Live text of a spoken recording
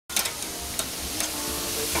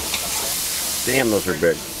Damn, those are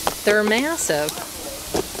big. They're massive.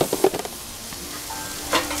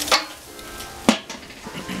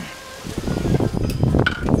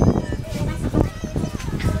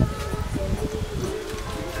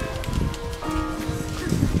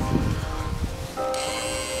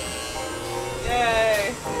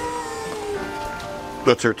 Yay!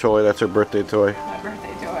 That's her toy. That's her birthday toy. My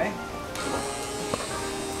birthday toy.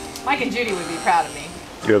 Mike and Judy would be proud of me.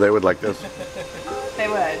 Yeah, they would like this. They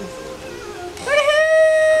would.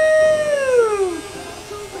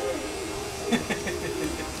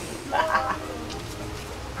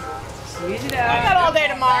 Squeeze it out. I got all day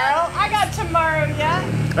tomorrow. I got tomorrow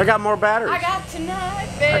yet. I got more batteries. I got tonight,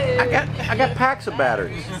 babe. I got packs of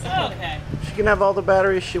batteries. Okay. She can have all the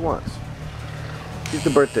batteries she wants. She's the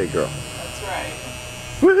birthday girl. That's right.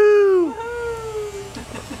 Woohoo!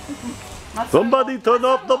 My son Somebody won't- turn my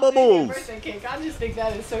off son the won't make me a bubbles. birthday cake. I just think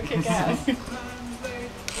that is so kick-ass.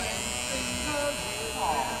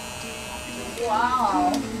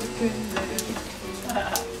 Wow.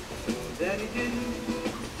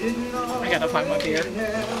 I gotta find my beer.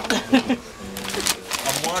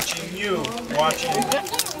 I'm watching you. Watching.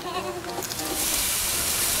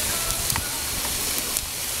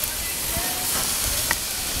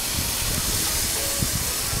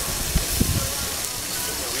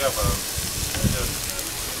 We have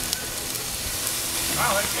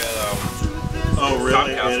I like that. Oh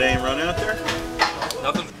really? It ain't run out there?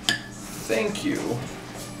 Nothing. Thank you.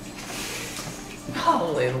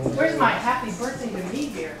 Holy Lord. Where's my happy birthday to me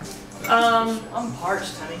beer? I'm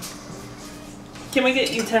parched, honey. Can we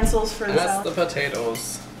get utensils for this? That's the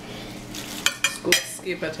potatoes.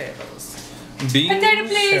 Scoopsky potatoes. Beans. Potato,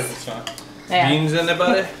 please. Sure, it's fine. Yeah. Beans,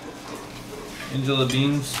 anybody? Angela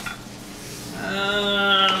beans.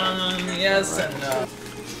 Yes and no.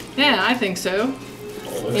 Yeah, I think so.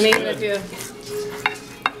 Oh, You mean if you,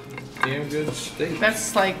 Damn good steak.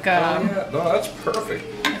 that's like, Yeah, no, that's perfect.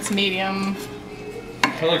 it's medium.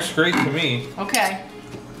 That looks great to me. Okay.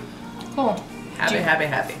 Cool. Happy, happy,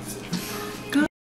 happy.